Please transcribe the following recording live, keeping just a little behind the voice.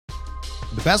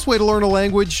The best way to learn a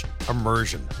language?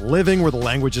 Immersion. Living where the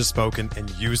language is spoken and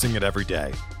using it every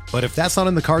day. But if that's not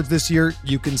in the cards this year,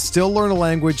 you can still learn a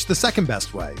language the second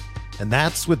best way, and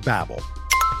that's with Babbel.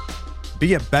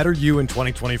 Be a better you in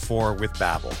 2024 with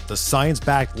Babbel, the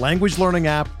science-backed language learning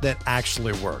app that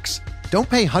actually works. Don't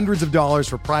pay hundreds of dollars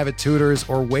for private tutors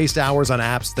or waste hours on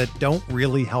apps that don't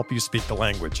really help you speak the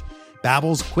language.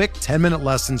 Babbel's quick 10-minute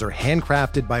lessons are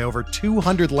handcrafted by over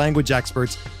 200 language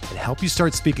experts and help you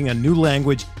start speaking a new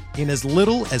language in as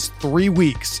little as 3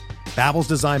 weeks. Babbel's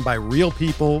designed by real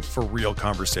people for real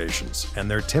conversations,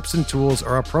 and their tips and tools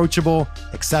are approachable,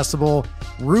 accessible,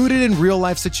 rooted in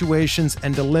real-life situations,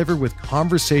 and delivered with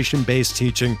conversation-based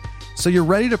teaching, so you're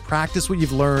ready to practice what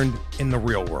you've learned in the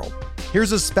real world.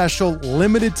 Here's a special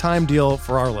limited-time deal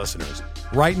for our listeners.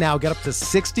 Right now, get up to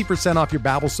 60% off your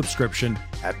Babbel subscription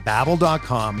at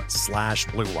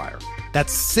babbel.com/Blue Wire.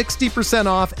 That's 60%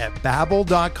 off at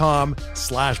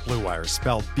babbel.com/Blue Wire,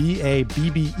 spelled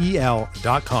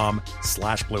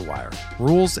BABBEL.com/Blue Wire.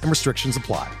 Rules and restrictions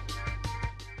apply.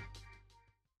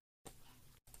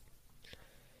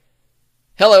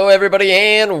 Hello, everybody,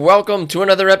 and welcome to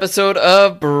another episode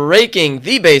of Breaking,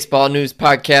 the baseball news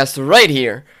podcast right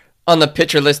here on the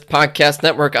Pitcher List Podcast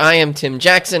Network. I am Tim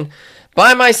Jackson.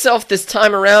 By myself this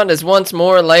time around, as once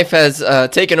more life has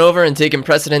taken over and taken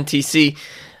precedent. TC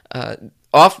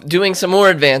off doing some more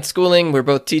advanced schooling. We're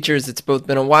both teachers. It's both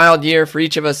been a wild year for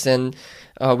each of us, and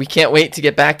we can't wait to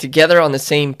get back together on the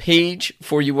same page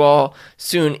for you all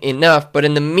soon enough. But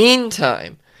in the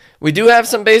meantime, we do have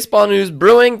some baseball news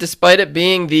brewing, despite it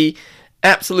being the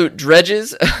absolute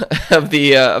dredges of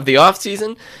the off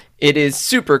season. It is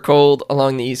super cold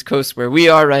along the East Coast where we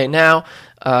are right now.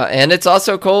 And it's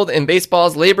also cold in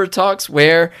baseball's labor talks,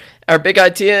 where our big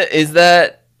idea is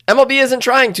that MLB isn't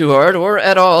trying too hard or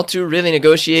at all to really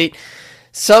negotiate.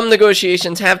 Some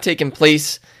negotiations have taken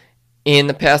place in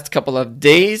the past couple of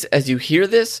days as you hear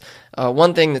this.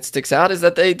 One thing that sticks out is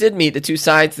that they did meet, the two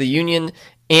sides, the union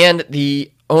and the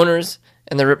owners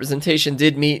and the representation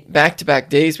did meet back-to-back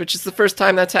days, which is the first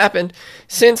time that's happened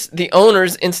since the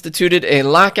owners instituted a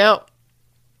lockout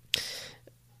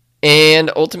and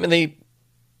ultimately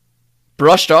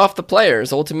brushed off the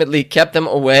players, ultimately kept them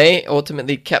away,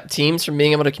 ultimately kept teams from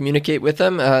being able to communicate with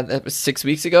them. That was 6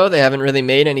 weeks ago. They haven't really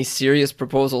made any serious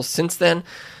proposals since then.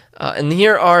 And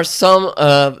here are some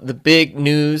of the big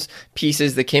news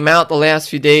pieces that came out the last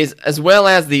few days, as well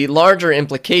as the larger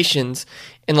implications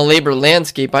in the labor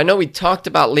landscape. I know we talked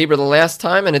about labor the last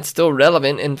time, and it's still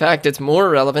relevant. In fact, it's more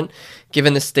relevant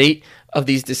given the state of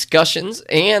these discussions,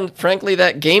 and frankly,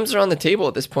 that games are on the table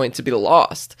at this point to be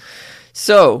lost.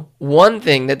 So, one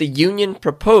thing that the union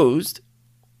proposed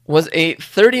was a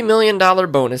 $30 million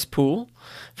bonus pool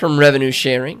from revenue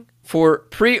sharing for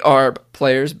pre-ARB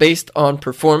players based on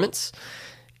performance,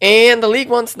 and the league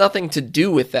wants nothing to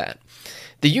do with that.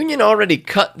 The union already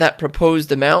cut that proposed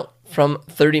amount from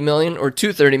 $30 million or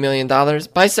to $30 million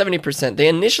by 70%. They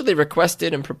initially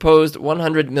requested and proposed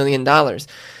 $100 million.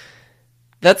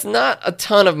 That's not a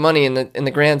ton of money in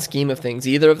the grand scheme of things.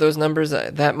 Either of those numbers,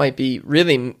 that might be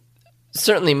really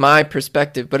certainly my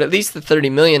perspective, but at least the $30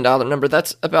 million number,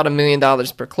 that's about $1 million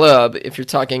per club if you're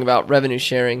talking about revenue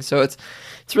sharing. So it's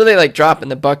really like drop in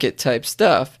the bucket type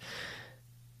stuff.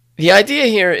 The idea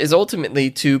here is ultimately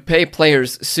to pay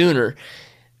players sooner,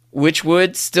 which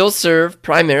would still serve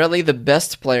primarily the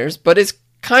best players, but is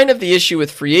kind of the issue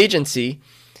with free agency.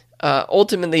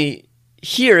 Ultimately,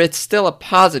 here it's still a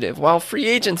positive. While free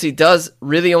agency does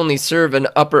really only serve an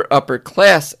upper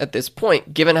class at this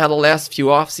point, given how the last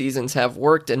few off seasons have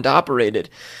worked and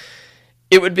operated,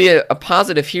 it would be a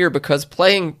positive here because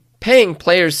paying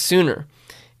players sooner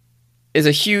is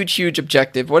a huge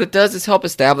objective. What it does is help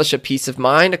establish a peace of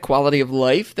mind, a quality of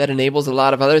life that enables a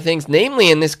lot of other things.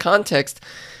 Namely, in this context,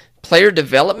 player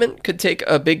development could take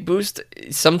a big boost.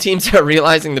 Some teams are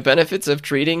realizing the benefits of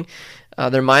treating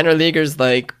their minor leaguers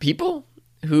like people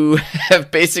who have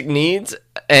basic needs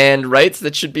and rights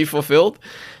that should be fulfilled.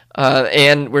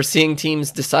 And we're seeing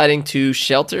teams deciding to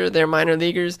shelter their minor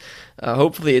leaguers.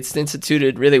 Hopefully it's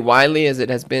instituted really widely, as it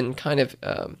has been kind of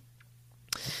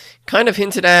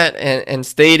hinted at and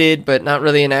stated, but not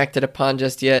really enacted upon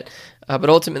just yet.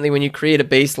 But ultimately, when you create a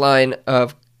baseline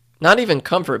of not even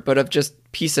comfort, but of just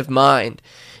peace of mind,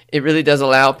 it really does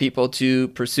allow people to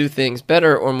pursue things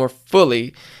better or more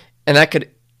fully, and that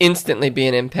could instantly be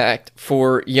an impact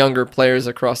for younger players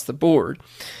across the board.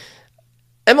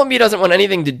 MLB doesn't want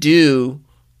anything to do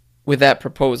with that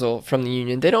proposal from the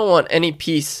union. They don't want any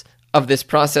piece of this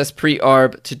process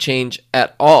pre-ARB to change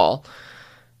at all.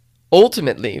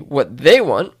 Ultimately, what they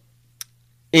want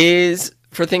is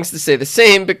for things to stay the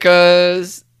same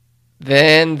because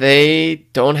then they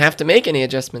don't have to make any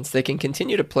adjustments. They can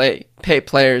continue to pay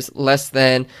players less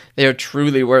than they are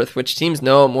truly worth, which teams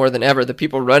know more than ever. The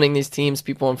people running these teams,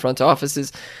 people in front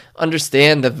offices,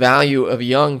 understand the value of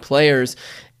young players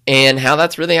and how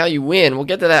that's really how you win. We'll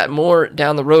get to that more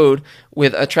down the road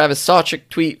with a Travis Sawchik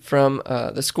tweet from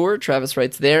The Score. Travis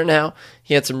writes there now.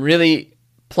 He had some really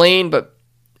plain but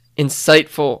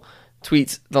insightful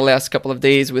tweets the last couple of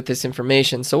days with this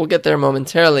information. So we'll get there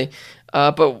momentarily.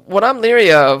 But what I'm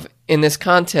leery of in this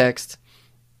context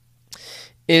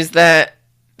is that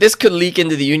this could leak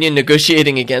into the union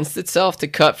negotiating against itself. To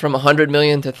cut from 100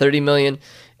 million to 30 million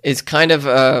is kind of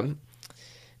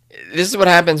this is what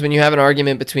happens when you have an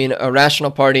argument between a rational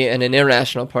party and an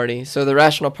irrational party. So the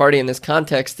rational party in this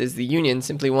context is the union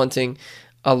simply wanting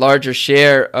a larger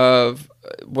share of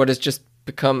what has just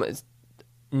become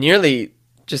nearly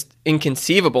just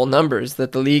inconceivable numbers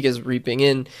that the league is reaping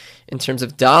in terms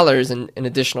of dollars and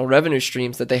additional revenue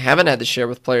streams that they haven't had to share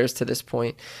with players to this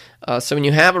point. So when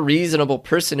you have a reasonable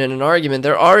person in an argument,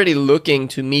 they're already looking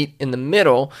to meet in the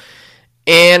middle.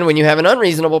 And when you have an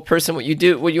unreasonable person, what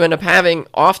you end up having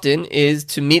often is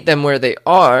to meet them where they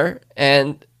are.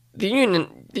 And the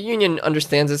union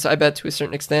understands this, I bet, to a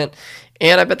certain extent.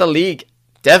 And I bet the league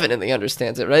definitely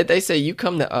understands it, right? They say, you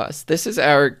come to us. This is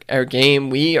our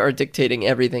game. We are dictating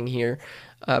everything here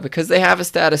because they have a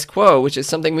status quo, which is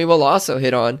something we will also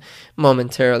hit on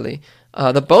momentarily.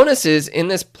 The bonuses in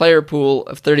this player pool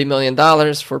of $30 million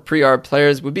for pre-arb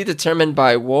players would be determined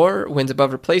by WAR, wins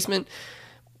above replacement.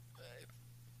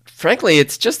 Frankly,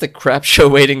 it's just a crap show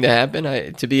waiting to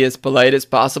happen, to be as polite as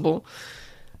possible,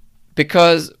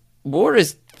 because WAR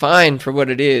is fine for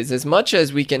what it is. As much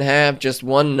as we can have just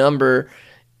one number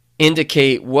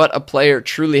indicate what a player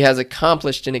truly has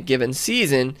accomplished in a given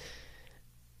season,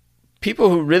 people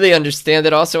who really understand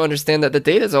it also understand that the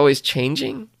data is always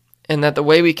changing and that the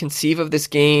way we conceive of this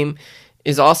game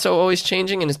is also always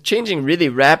changing, and it's changing really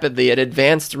rapidly at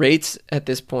advanced rates at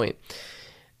this point.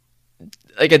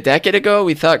 Like a decade ago,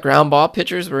 we thought ground ball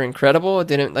pitchers were incredible. It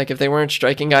didn't, like, if they weren't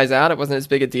striking guys out, it wasn't as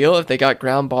big a deal. If they got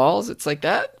ground balls, it's like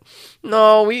that.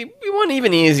 No, we want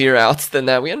even easier outs than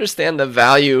that. We understand the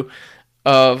value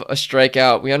of a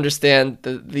strikeout. We understand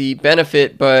the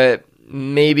benefit, but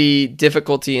maybe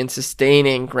difficulty in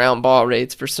sustaining ground ball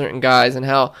rates for certain guys, and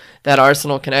how that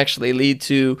arsenal can actually lead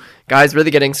to guys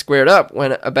really getting squared up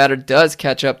when a batter does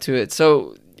catch up to it.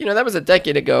 So, that was a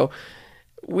decade ago.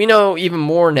 We know even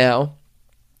more now.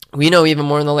 We know even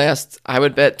more in the last, I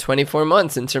would bet, 24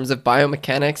 months in terms of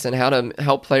biomechanics and how to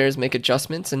help players make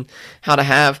adjustments and how to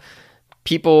have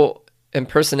people and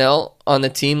personnel on the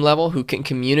team level who can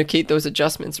communicate those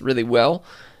adjustments really well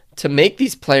to make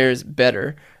these players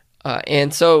better.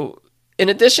 And so in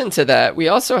addition to that, we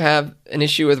also have an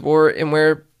issue with WAR in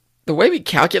where the way we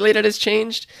calculate it has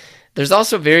changed. There's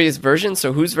also various versions.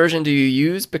 So whose version do you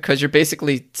use? Because you're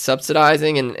basically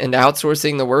subsidizing and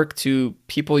outsourcing the work to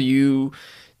people you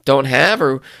don't have,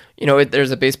 or there's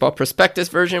a baseball prospectus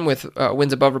version with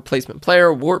wins above replacement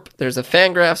player, WARP. There's a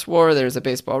Fangraphs WAR. There's a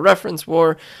baseball reference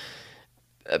WAR.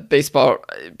 Baseball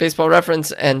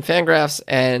reference and Fangraphs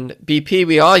and BP.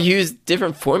 We all use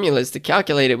different formulas to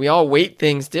calculate it. We all weight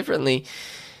things differently.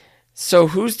 So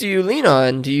whose do you lean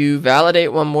on? Do you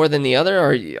validate one more than the other?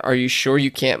 Are you sure you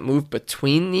can't move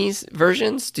between these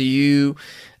versions? Do you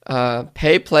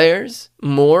pay players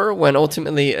more when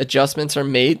ultimately adjustments are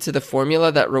made to the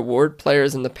formula that reward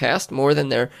players in the past more than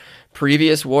their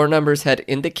previous WAR numbers had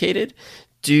indicated?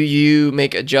 Do you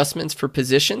make adjustments for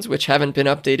positions which haven't been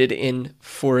updated in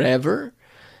forever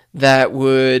that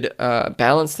would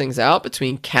balance things out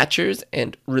between catchers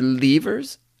and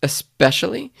relievers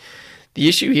especially? The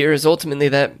issue here is ultimately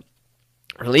that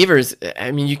relievers,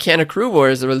 you can't accrue WAR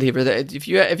as a reliever. If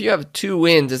you have 2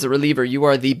 wins as a reliever, you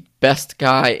are the best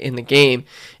guy in the game.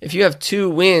 If you have 2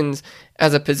 wins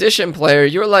as a position player,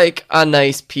 you're like a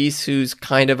nice piece who's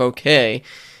kind of okay.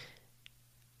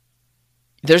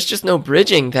 There's just no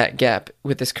bridging that gap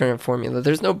with this current formula.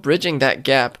 There's no bridging that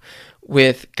gap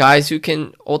with guys who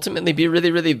can ultimately be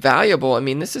really, really valuable.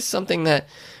 This is something that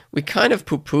we kind of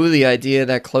poo-poo the idea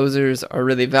that closers are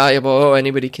really valuable. Oh,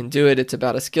 anybody can do it. It's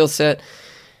about a skill set.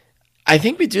 I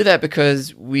think we do that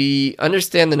because we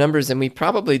understand the numbers and we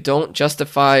probably don't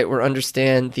justify or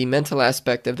understand the mental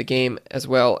aspect of the game as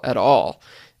well at all,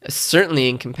 certainly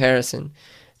in comparison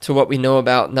to what we know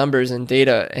about numbers and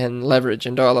data and leverage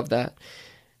and all of that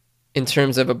in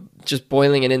terms of just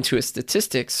boiling it into a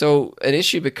statistic. So an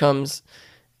issue becomes,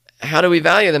 how do we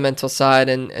value the mental side,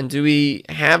 and do we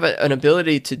have an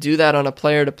ability to do that on a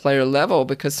player-to-player level?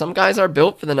 Because some guys are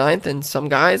built for the ninth and some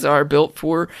guys are built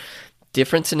for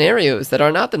different scenarios that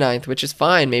are not the ninth, which is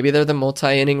fine. Maybe they're the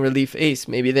multi-inning relief ace.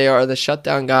 Maybe they are the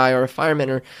shutdown guy or a fireman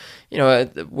or,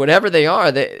 whatever they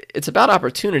are. It's about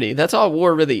opportunity. That's all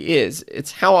WAR really is.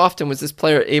 It's how often was this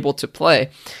player able to play.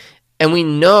 And we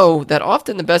know that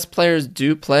often the best players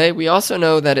do play. We also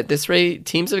know that at this rate,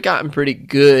 teams have gotten pretty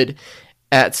good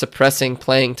at suppressing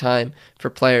playing time for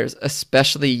players,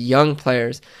 especially young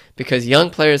players, because young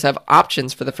players have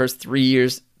options for the first 3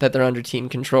 years that they're under team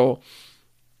control,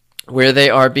 where they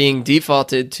are being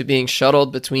defaulted to being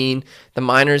shuttled between the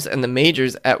minors and the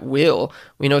majors at will.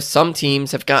 We know some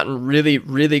teams have gotten really,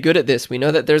 really good at this. We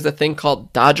know that there's a thing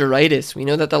called Dodgeritis. We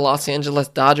know that the Los Angeles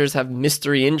Dodgers have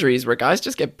mystery injuries where guys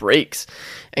just get breaks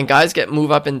and guys get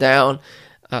move up and down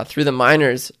through the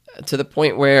minors to the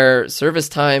point where service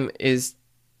time is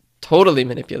totally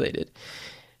manipulated.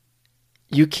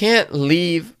 You can't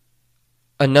leave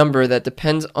a number that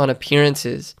depends on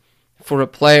appearances for a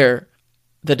player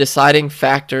the deciding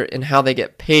factor in how they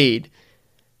get paid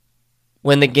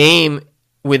when the game,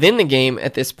 within the game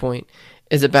at this point,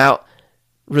 is about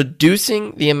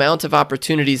reducing the amount of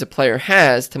opportunities a player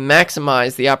has to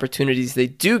maximize the opportunities they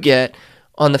do get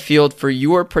on the field for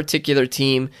your particular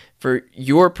team, for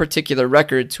your particular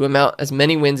record, to amount as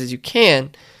many wins as you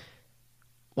can,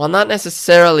 while not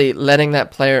necessarily letting that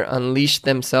player unleash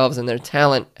themselves and their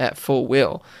talent at full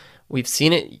will. We've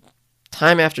seen it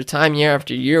time after time, year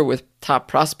after year, with top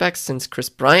prospects since Chris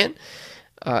Bryant,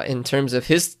 in terms of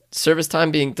his service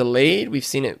time being delayed. We've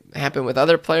seen it happen with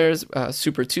other players,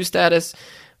 Super 2 status.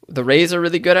 The Rays are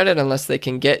really good at it unless they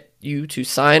can get you to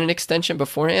sign an extension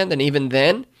beforehand, and even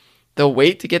then, they'll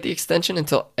wait to get the extension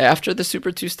until after the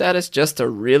Super 2 status just to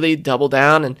really double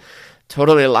down and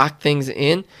totally lock things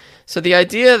in. So the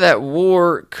idea that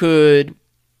WAR could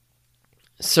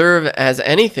serve as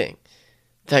anything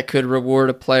that could reward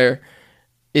a player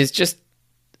is just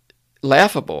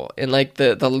laughable in like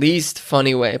the least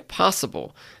funny way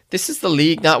possible. This is the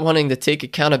league not wanting to take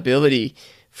accountability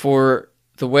for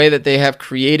the way that they have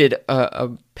created a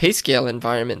pay scale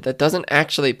environment that doesn't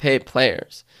actually pay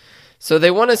players. So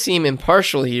they want to seem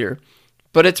impartial here,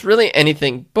 but it's really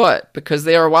anything but, because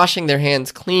they are washing their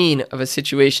hands clean of a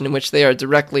situation in which they are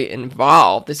directly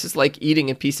involved. This is like eating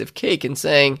a piece of cake and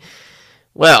saying,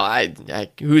 well, I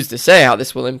who's to say how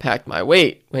this will impact my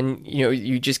weight, when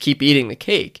you just keep eating the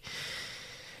cake.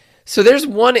 So there's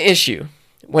one issue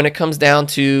when it comes down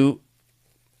to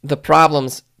the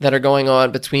problems that are going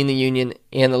on between the union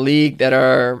and the league that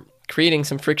are creating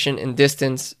some friction and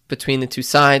distance between the two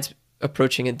sides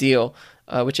approaching a deal,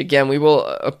 which again we will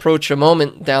approach a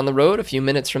moment down the road, a few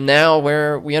minutes from now,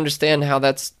 where we understand how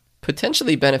that's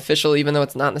potentially beneficial, even though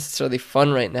it's not necessarily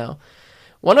fun right now.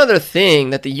 One other thing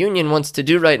that the union wants to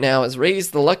do right now is raise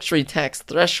the luxury tax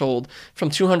threshold from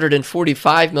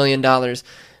 $245 million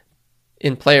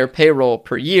in player payroll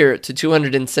per year to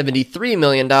 $273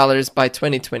 million by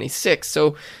 2026.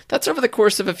 So that's over the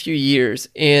course of a few years.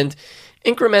 And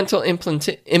incremental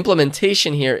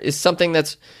implementation here is something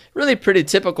that's really pretty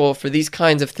typical for these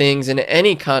kinds of things in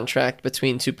any contract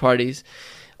between two parties,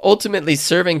 ultimately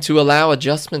serving to allow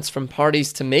adjustments from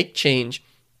parties to make change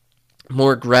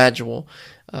more gradual,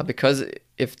 because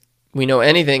if we know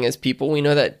anything as people, we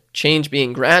know that change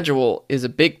being gradual is a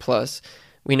big plus.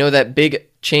 We know that big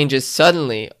changes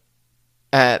suddenly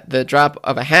at the drop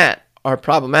of a hat are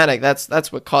problematic.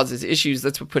 That's what causes issues.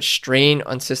 That's what puts strain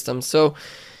on systems. So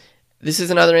this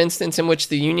is another instance in which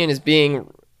the union is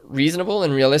being reasonable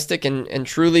and realistic and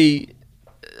truly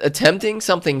attempting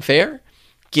something fair,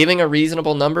 giving a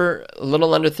reasonable number, a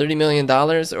little under $30 million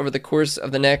over the course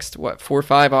of the next, 4 or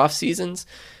 5 off seasons,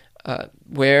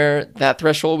 where that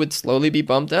threshold would slowly be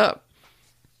bumped up.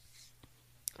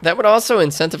 That would also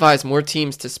incentivize more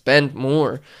teams to spend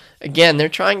more. Again, they're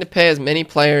trying to pay as many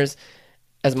players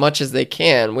as much as they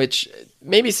can, which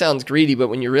maybe sounds greedy, but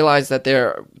when you realize that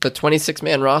the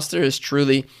 26-man roster is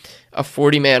truly a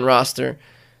 40-man roster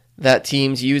that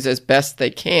teams use as best they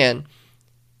can,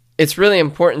 it's really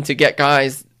important to get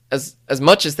guys as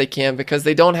much as they can, because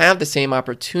they don't have the same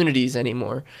opportunities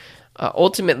anymore.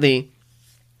 Ultimately,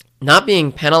 not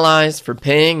being penalized for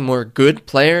paying more good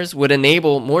players would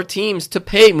enable more teams to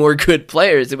pay more good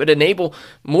players. It would enable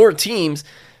more teams,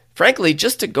 frankly,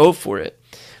 just to go for it,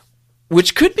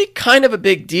 which could be kind of a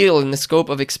big deal in the scope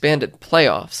of expanded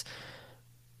playoffs.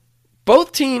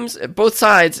 Both teams, both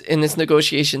sides in this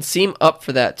negotiation seem up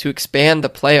for that, to expand the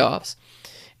playoffs.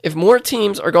 If more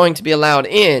teams are going to be allowed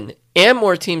in, and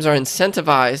more teams are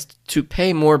incentivized to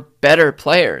pay more better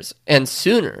players and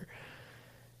sooner,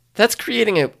 that's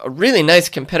creating a really nice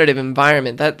competitive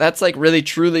environment. That's like really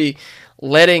truly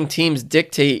letting teams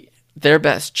dictate their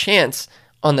best chance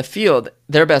on the field,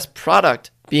 their best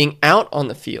product being out on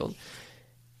the field.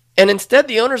 And instead,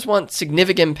 the owners want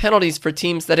significant penalties for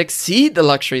teams that exceed the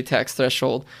luxury tax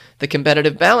threshold, the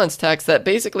competitive balance tax that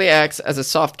basically acts as a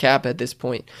soft cap at this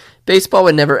point. Baseball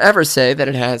would never ever say that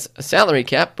it has a salary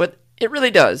cap, but it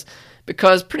really does,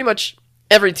 because pretty much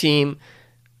every team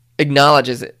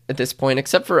acknowledges it at this point,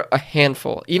 except for a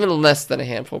handful, even less than a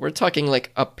handful. We're talking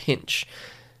like a pinch.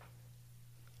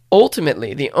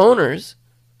 Ultimately, the owners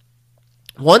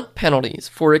want penalties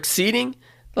for exceeding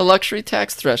the luxury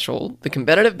tax threshold, the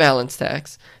competitive balance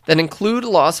tax, that include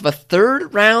loss of a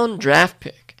third-round draft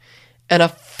pick and a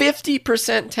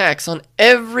 50% tax on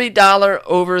every dollar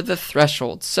over the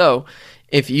threshold. So,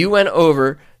 if you went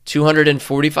over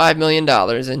 $245 million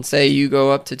and say you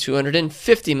go up to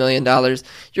 $250 million,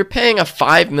 you're paying a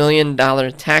 $5 million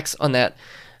tax on that,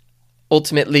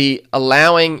 ultimately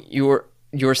allowing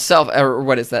yourself, or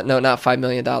what is that? No, not $5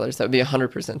 million. That would be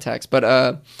 100% tax, but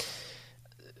a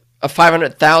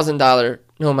 $500,000.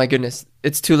 Oh my goodness,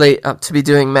 it's too late to be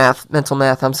doing mental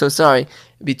math. I'm so sorry.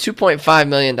 It'd be $2.5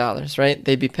 million, right?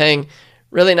 They'd be paying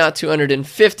really not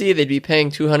 250. They'd be paying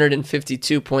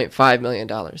 $252.5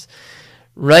 million.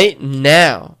 Right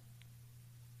now,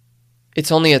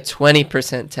 it's only a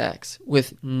 20% tax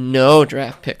with no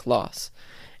draft pick loss.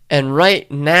 And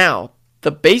right now,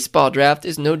 the baseball draft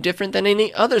is no different than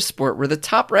any other sport where the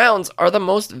top rounds are the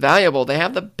most valuable. They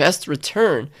have the best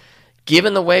return.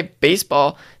 Given the way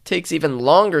baseball takes even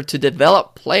longer to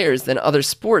develop players than other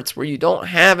sports where you don't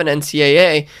have an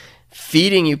NCAA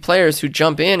feeding you players who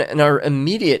jump in and are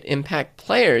immediate impact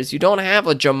players. You don't have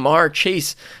a Jamar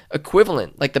Chase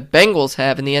equivalent like the Bengals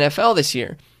have in the NFL this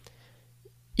year.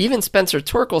 Even Spencer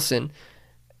Torkelson,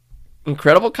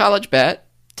 incredible college bat,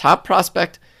 top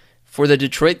prospect for the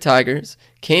Detroit Tigers,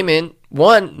 came in,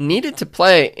 one, needed to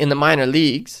play in the minor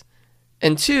leagues,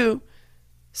 and two,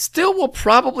 still will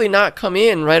probably not come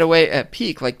in right away at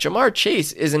peak. Like Jamar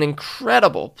Chase is an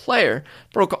incredible player,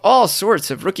 broke all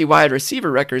sorts of rookie wide receiver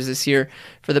records this year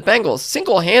for the Bengals,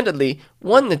 single-handedly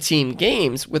won the team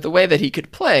games with the way that he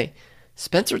could play.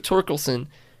 Spencer Torkelson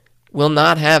will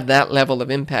not have that level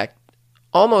of impact.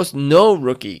 Almost no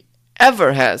rookie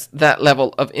ever has that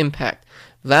level of impact.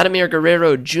 Vladimir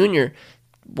Guerrero Jr.,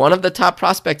 one of the top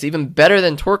prospects, even better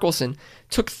than Torkelson,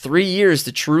 took 3 years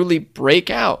to truly break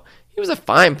out. He was a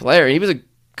fine player. He was a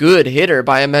good hitter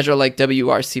by a measure like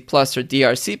WRC plus or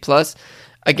DRC plus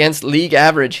against league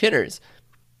average hitters,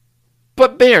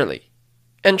 but barely,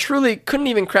 and truly couldn't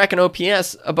even crack an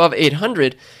OPS above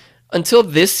 800 until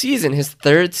this season, his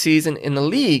third season in the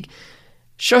league.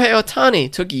 Shohei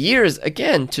Ohtani took years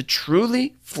again to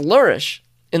truly flourish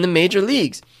in the major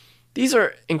leagues. These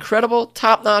are incredible,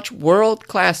 top-notch,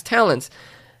 world-class talents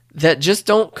that just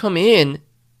don't come in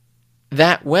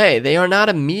that way. They are not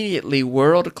immediately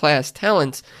world-class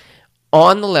talents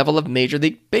on the level of Major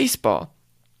League Baseball.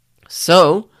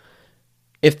 So,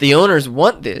 if the owners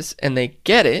want this and they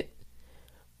get it,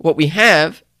 what we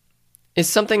have is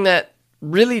something that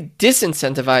really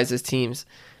disincentivizes teams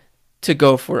to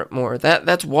go for it more.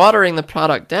 That's watering the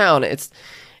product down. It's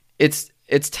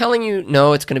telling you,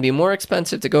 no, it's going to be more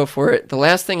expensive to go for it. The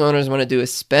last thing owners want to do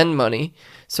is spend money.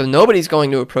 So nobody's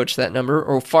going to approach that number,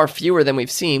 or far fewer than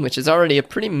we've seen, which is already a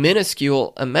pretty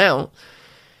minuscule amount.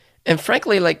 And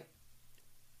frankly,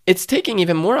 it's taking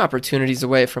even more opportunities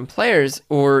away from players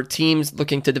or teams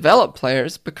looking to develop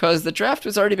players, because the draft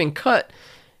has already been cut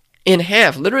in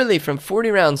half, literally from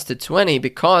 40 rounds to 20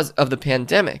 because of the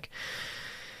pandemic.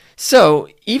 So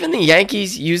even the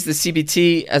Yankees use the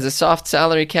CBT as a soft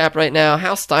salary cap right now.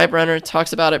 Hal Steinbrenner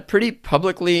talks about it pretty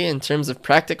publicly in terms of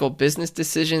practical business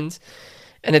decisions.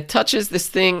 And it touches this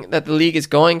thing that the league is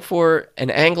going for and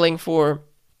angling for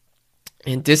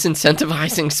and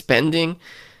disincentivizing spending.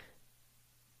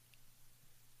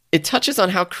 It touches on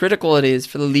how critical it is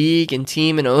for the league and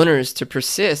team and owners to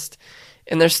persist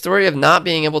in their story of not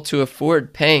being able to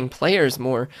afford paying players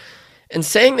more. And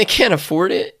saying they can't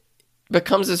afford it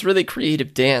becomes this really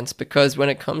creative dance, because when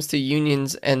it comes to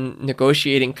unions and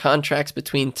negotiating contracts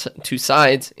between two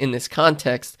sides in this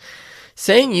context,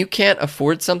 saying you can't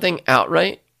afford something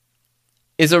outright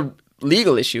is a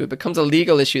legal issue. It becomes a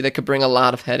legal issue that could bring a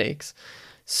lot of headaches.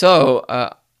 So,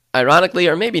 ironically,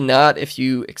 or maybe not, if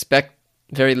you expect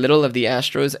very little of the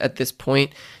Astros at this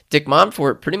point, Dick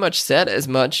Monfort pretty much said as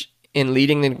much in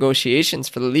leading the negotiations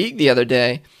for the league the other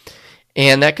day,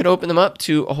 and that could open them up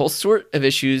to a whole sort of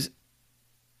issues.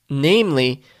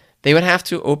 Namely, they would have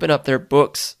to open up their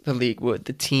books, the league would,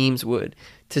 the teams would,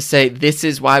 to say, this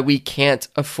is why we can't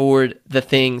afford the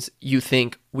things you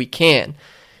think we can.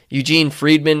 Eugene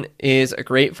Friedman is a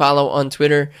great follow on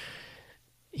Twitter.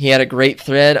 He had a great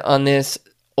thread on this,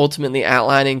 ultimately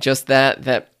outlining just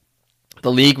that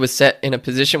The league was set in a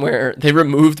position where they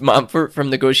removed Montfort from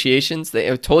negotiations.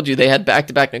 They told you they had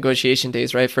back-to-back negotiation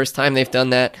days, right? First time they've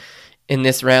done that in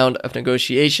this round of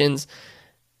negotiations.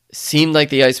 Seemed like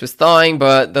the ice was thawing,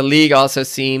 but the league also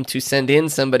seemed to send in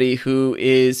somebody who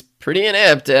is pretty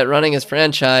inept at running his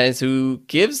franchise, who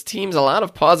gives teams a lot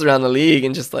of pause around the league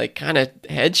and just like kind of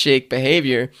head shake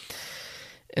behavior.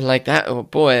 And like that, oh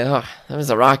boy, that was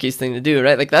the Rockies thing to do,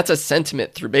 right? Like that's a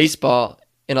sentiment through baseball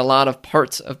in a lot of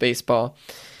parts of baseball.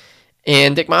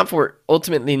 And Dick Montfort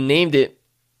ultimately named it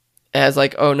as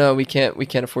like, oh no, we can't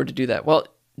afford to do that. Well,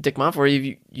 Dick Montfort,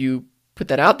 if you put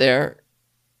that out there,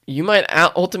 you might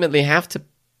ultimately have to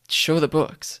show the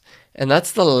books. And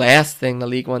that's the last thing the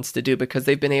league wants to do, because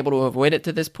they've been able to avoid it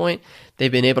to this point.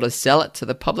 They've been able to sell it to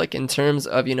the public in terms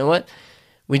of, you know what,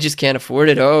 we just can't afford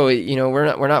it. Oh, you know,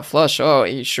 we're not flush. Oh,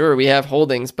 sure, we have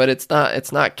holdings, but it's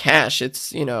not cash.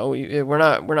 It's, you know, we're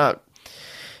not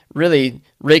really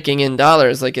raking in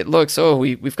dollars like it looks. Oh,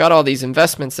 we've got all these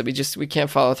investments that we can't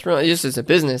follow through. It just is a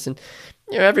business. And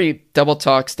you know, every double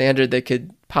talk standard they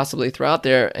could possibly throw out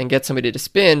there and get somebody to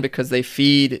spin, because they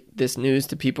feed this news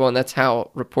to people, and that's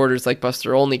how reporters like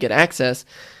Buster Olney get access.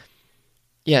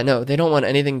 Yeah, no, they don't want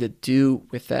anything to do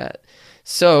with that.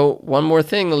 So one more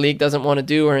thing the league doesn't want to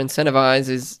do or incentivize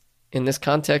is, in this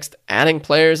context, adding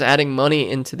players, adding money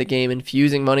into the game,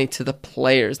 infusing money to the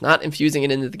players. Not infusing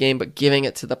it into the game, but giving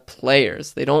it to the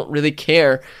players. They don't really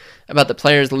care about the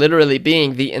players literally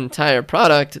being the entire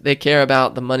product. They care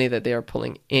about the money that they are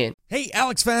pulling in. Hey,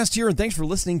 Alex Fast here, and thanks for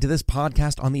listening to this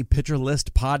podcast on the Pitcher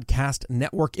List Podcast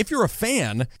Network. If you're a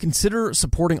fan, consider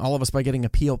supporting all of us by getting a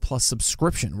PL Plus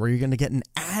subscription, where you're going to get an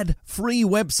ad-free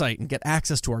website and get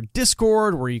access to our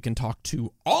Discord, where you can talk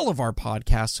to all of our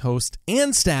podcast hosts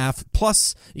and staff.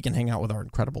 Plus, you can hang out with our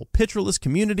incredible Pitcher List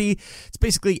community. It's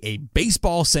basically a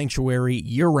baseball sanctuary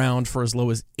year-round for as low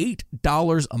as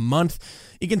 $8 a month.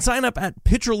 You can sign up at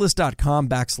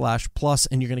pitcherlist.com/plus,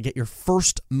 and you're going to get your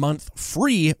first month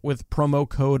free with promo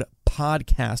code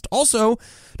podcast. Also,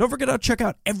 don't forget to check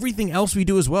out everything else we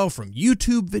do as well, from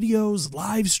YouTube videos,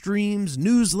 live streams,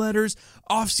 newsletters,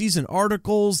 off-season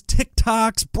articles,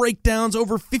 TikToks, breakdowns,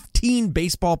 over 15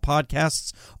 baseball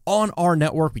podcasts on our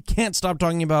network. We can't stop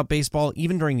talking about baseball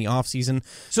even during the off-season.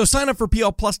 So sign up for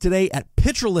PL Plus today at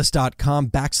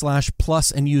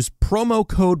pitcherlist.com/plus and use promo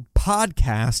code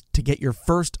podcast to get your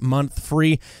first month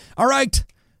free. All right.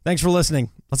 Thanks for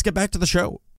listening. Let's get back to the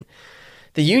show.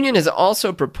 The union has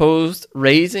also proposed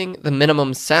raising the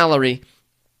minimum salary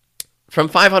from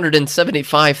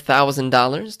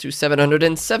 $575,000 to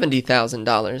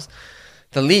 $770,000.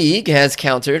 The league has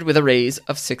countered with a raise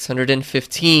of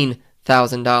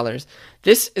 $615,000.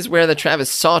 This is where the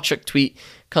Travis Sawchuk tweet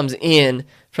comes in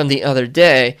from the other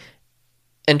day.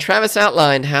 And Travis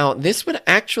outlined how this would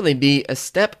actually be a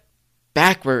step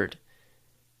backward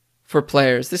for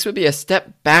players. This would be a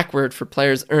step backward for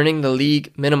players earning the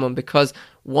league minimum, because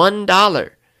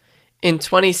 $1 in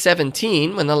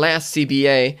 2017, when the last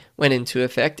CBA went into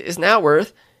effect, is now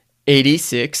worth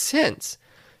 86 cents.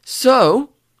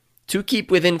 So, to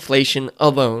keep with inflation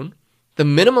alone, the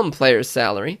minimum player's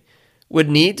salary would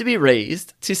need to be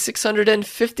raised to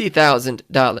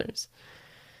 $650,000.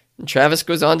 And Travis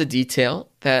goes on to detail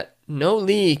that no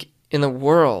league in the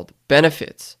world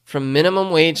benefits from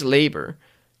minimum wage labor,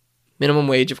 minimum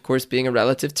wage, of course, being a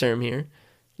relative term here,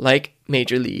 like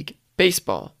Major League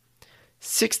Baseball.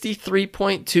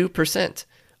 63.2%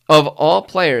 of all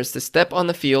players to step on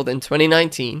the field in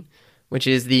 2019, which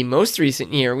is the most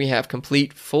recent year we have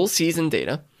complete full season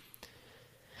data,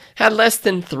 had less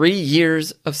than 3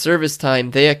 years of service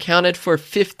time. They accounted for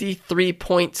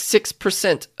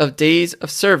 53.6% of days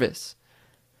of service,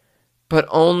 but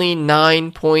only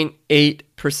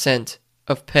 9.8%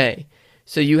 of pay.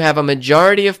 So you have a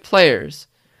majority of players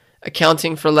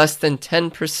accounting for less than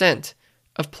 10%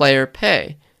 of player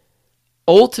pay.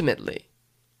 Ultimately,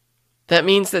 that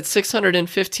means that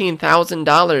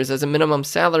 $615,000 as a minimum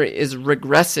salary is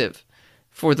regressive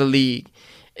for the league.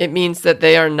 It means that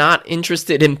they are not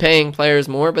interested in paying players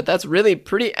more, but that's really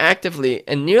pretty actively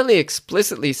and nearly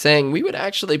explicitly saying, we would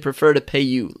actually prefer to pay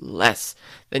you less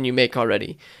than you make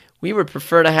already. We would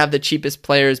prefer to have the cheapest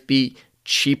players be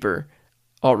cheaper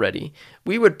already.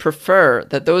 We would prefer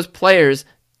that those players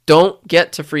don't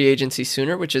get to free agency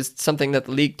sooner, which is something that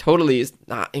the league totally is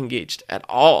not engaged at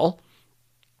all,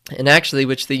 and actually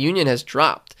which the union has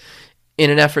dropped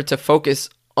in an effort to focus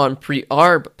on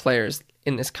pre-arb players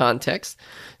in this context.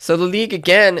 So the league,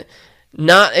 again,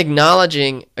 not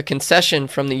acknowledging a concession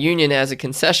from the union as a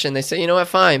concession. They say, you know what,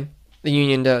 fine, the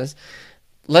union does.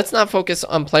 Let's not focus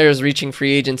on players reaching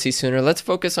free agency sooner. Let's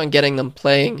focus on getting them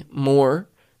playing more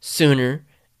sooner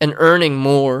and earning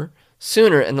more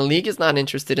sooner, and the league is not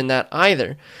interested in that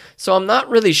either. So I'm not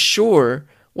really sure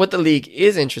what the league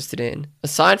is interested in,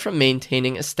 aside from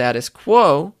maintaining a status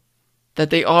quo that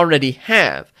they already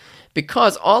have.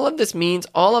 Because all of this means,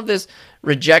 all of this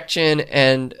rejection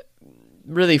and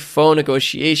really faux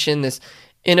negotiation, this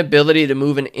inability to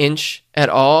move an inch at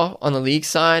all on the league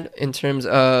side in terms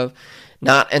of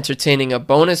not entertaining a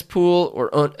bonus pool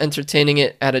or entertaining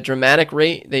it at a dramatic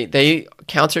rate. They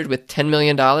countered with $10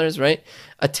 million, right?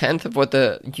 A tenth of what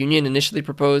the union initially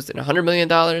proposed in $100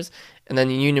 million, and then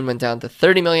the union went down to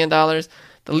 $30 million.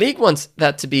 The league wants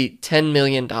that to be $10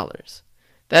 million.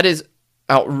 That is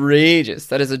outrageous.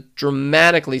 That is a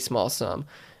dramatically small sum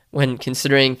when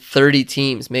considering 30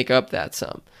 teams make up that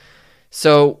sum.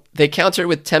 So they countered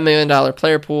with $10 million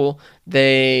player pool.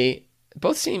 They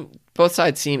both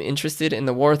sides seem interested in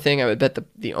the war thing. I would bet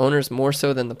the owners more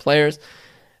so than the players.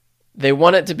 They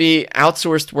want it to be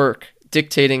outsourced work,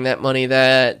 dictating that money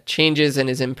that changes and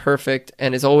is imperfect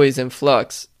and is always in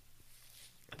flux,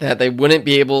 that they wouldn't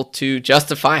be able to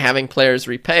justify having players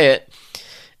repay it,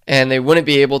 and they wouldn't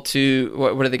be able to,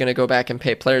 what are they going to go back and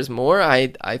pay players more?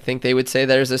 I think they would say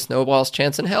there's a snowball's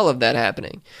chance in hell of that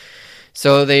happening.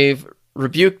 So they've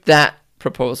rebuked that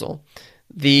proposal.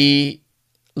 The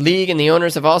league and the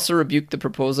owners have also rebuked the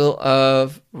proposal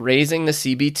of raising the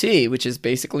CBT, which is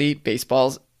basically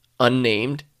baseball's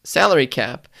unnamed salary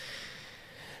cap.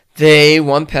 They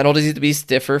want penalties to be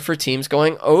stiffer for teams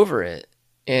going over it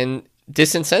and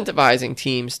disincentivizing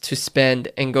teams to spend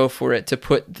and go for it, to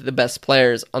put the best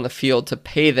players on the field, to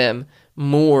pay them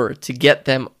more, to get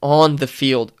them on the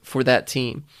field for that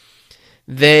team.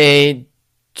 They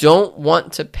don't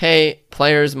want to pay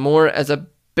players more as a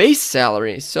base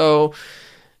salary, so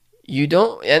you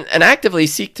don't, and actively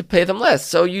seek to pay them less.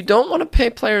 So you don't want to pay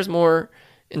players more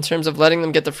in terms of letting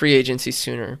them get to free agency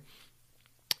sooner.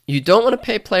 You don't want to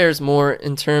pay players more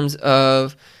in terms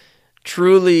of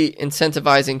truly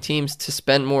incentivizing teams to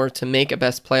spend more to make a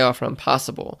best playoff run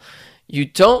possible. You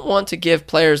don't want to give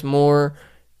players more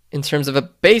in terms of a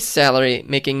base salary,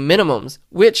 making minimums,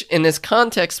 which in this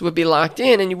context would be locked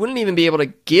in, and you wouldn't even be able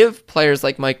to give players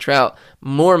like Mike Trout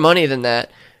more money than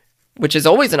that, which is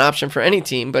always an option for any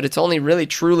team, but it's only really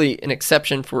truly an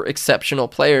exception for exceptional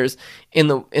players in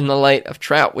the light of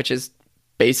Trout, which is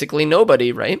basically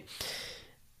nobody, right?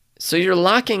 So you're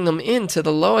locking them into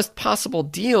the lowest possible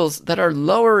deals that are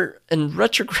lower and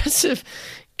retrogressive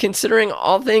considering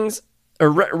all things,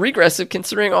 or regressive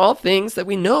considering all things that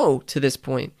we know to this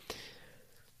point.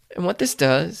 And what this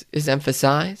does is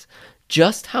emphasize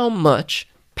just how much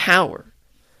power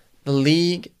the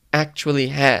league actually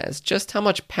has, just how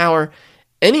much power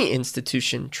any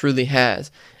institution truly has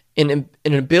in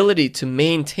an ability to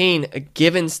maintain a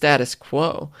given status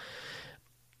quo.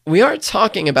 We are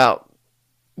talking about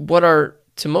what are,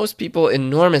 to most people,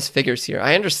 enormous figures here.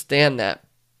 I understand that.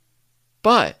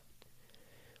 But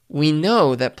we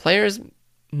know that players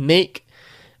make,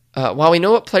 while we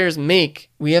know what players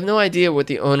make, we have no idea what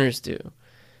the owners do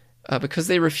because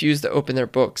they refuse to open their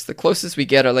books. The closest we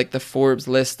get are like the Forbes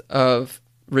list of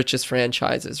richest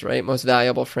franchises, right? Most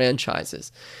valuable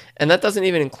franchises. And that doesn't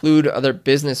even include other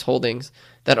business holdings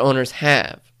that owners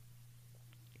have.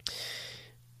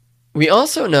 We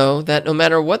also know that no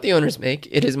matter what the owners make,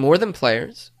 it is more than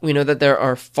players. We know that there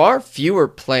are far fewer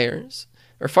players,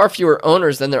 or far fewer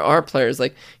owners than there are players.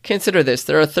 Like, consider this.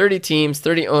 There are 30 teams,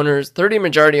 30 owners, 30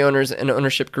 majority owners, and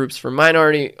ownership groups for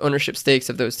minority ownership stakes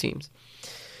of those teams.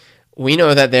 We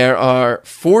know that there are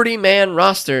 40-man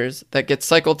rosters that get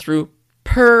cycled through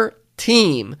per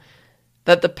team,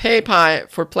 that the pay pie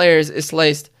for players is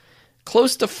sliced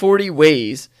close to 40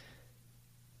 ways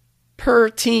per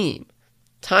team,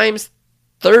 times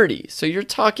 30. So you're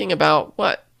talking about,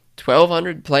 what,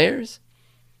 1,200 players?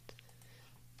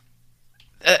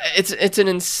 It's an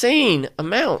insane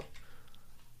amount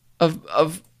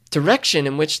of direction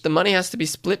in which the money has to be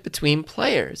split between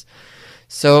players.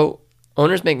 So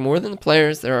owners make more than the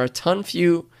players. There are a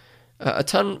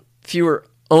ton fewer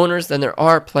owners than there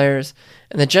are players.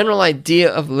 And the general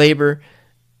idea of labor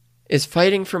is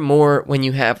fighting for more when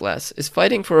you have less, is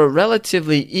fighting for a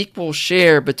relatively equal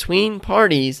share between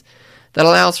parties that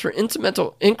allows for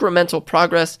incremental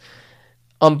progress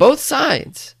on both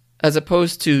sides, as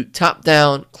opposed to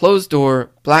top-down,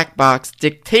 closed-door, black box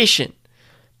dictation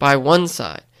by one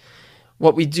side.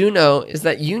 What we do know is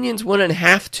that unions wouldn't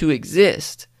have to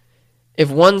exist if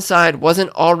one side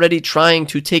wasn't already trying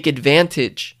to take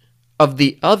advantage of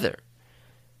the other.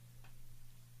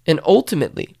 And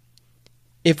ultimately,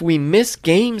 if we miss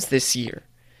games this year,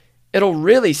 it'll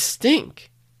really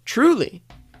stink, truly.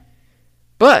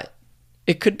 But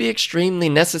it could be extremely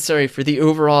necessary for the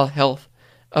overall health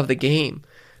of the game.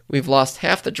 We've lost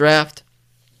half the draft.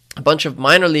 A bunch of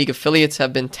minor league affiliates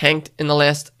have been tanked in the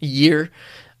last year,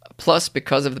 plus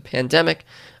because of the pandemic.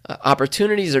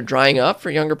 Opportunities are drying up for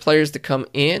younger players to come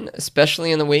in,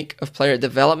 especially in the wake of player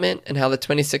development and how the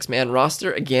 26-man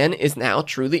roster, again, is now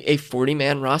truly a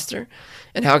 40-man roster,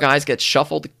 and how guys get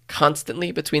shuffled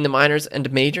constantly between the minors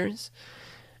and majors.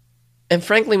 And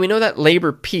frankly, we know that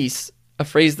labor peace, a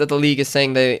phrase that the league is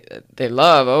saying they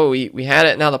love. Oh, we had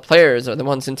it, now the players are the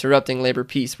ones interrupting labor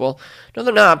peace. Well, no,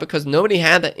 they're not, because nobody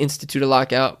had to institute a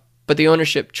lockout, but the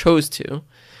ownership chose to.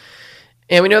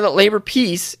 And we know that labor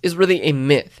peace is really a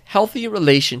myth. Healthy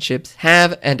relationships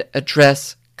have and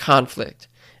address conflict.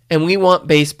 And we want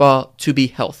baseball to be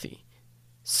healthy.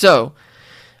 So,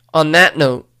 on that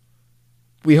note,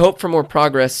 we hope for more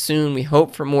progress soon. We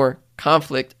hope for more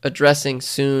conflict addressing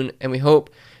soon. And we hope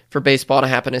for baseball to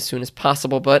happen as soon as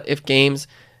possible. But if games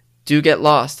do get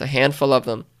lost, a handful of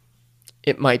them,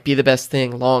 it might be the best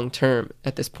thing long term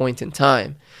at this point in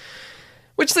time.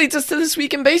 Which leads us to this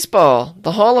week in baseball.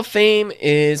 The Hall of Fame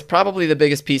is probably the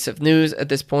biggest piece of news at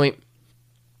this point.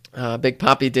 Big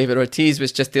Papi David Ortiz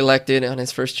was just elected on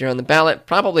his first year on the ballot.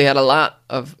 Probably had a lot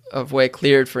of way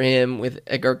cleared for him with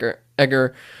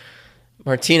Edgar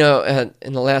Martino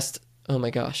in the last... Oh my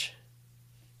gosh.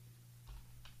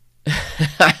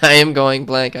 I am going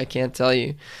blank. I can't tell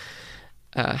you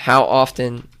how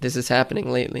often this is happening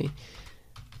lately.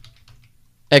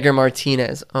 Edgar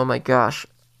Martinez. Oh my gosh.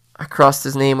 I crossed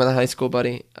his name with a high school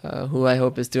buddy who I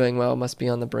hope is doing well. Must be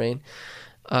on the brain.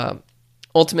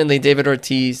 Ultimately, David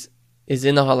Ortiz is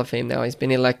in the Hall of Fame now. He's been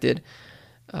elected.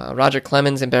 Roger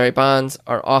Clemens and Barry Bonds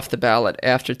are off the ballot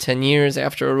after 10 years,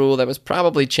 after a rule that was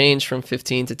probably changed from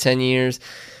 15 to 10 years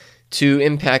to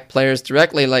impact players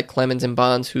directly like Clemens and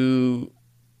Bonds, who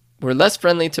were less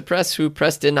friendly to press, who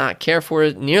press did not care for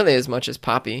it nearly as much as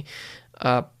Papi.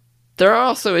 There are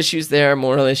also issues there,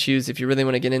 moral issues, if you really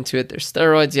want to get into it. There's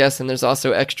steroids, yes, and there's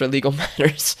also extra legal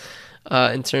matters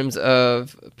in terms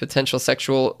of potential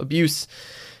sexual abuse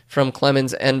from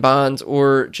Clemens and Bonds,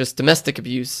 or just domestic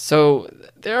abuse. So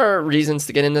there are reasons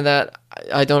to get into that.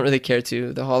 I don't really care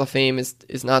to. The Hall of Fame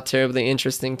is not terribly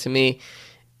interesting to me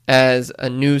as a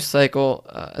news cycle.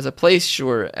 As a place,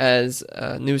 sure. As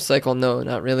a news cycle, no,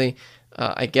 not really.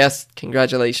 I guess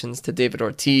congratulations to David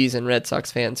Ortiz and Red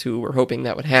Sox fans who were hoping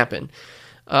that would happen.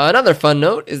 Another fun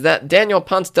note is that Daniel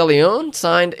Ponce de Leon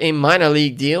signed a minor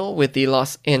league deal with the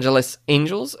Los Angeles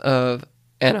Angels of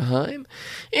Anaheim.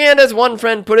 And as one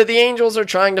friend put it, the Angels are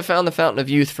trying to found the fountain of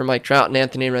youth for Mike Trout and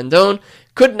Anthony Rendon.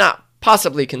 Could not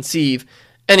possibly conceive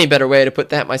any better way to put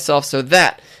that myself. So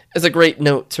that is a great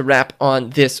note to wrap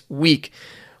on this week.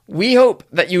 We hope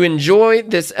that you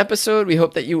enjoyed this episode. We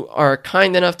hope that you are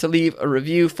kind enough to leave a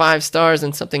review, 5 stars,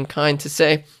 and something kind to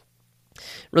say.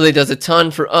 Really does a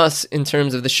ton for us in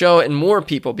terms of the show, and more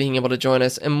people being able to join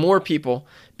us, and more people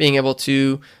being able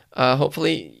to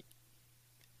hopefully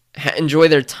enjoy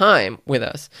their time with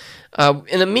us.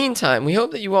 In the meantime, we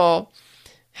hope that you all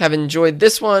have enjoyed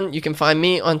this one. You can find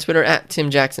me on Twitter at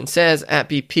TimJacksonSays, at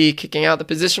BP, kicking out the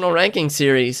positional ranking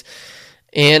series,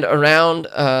 and around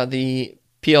the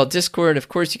PL Discord. Of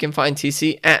course, you can find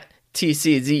TC at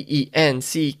TCZENCKA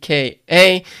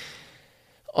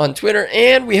on Twitter.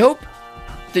 And we hope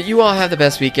that you all have the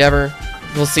best week ever.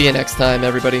 We'll see you next time,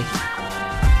 everybody.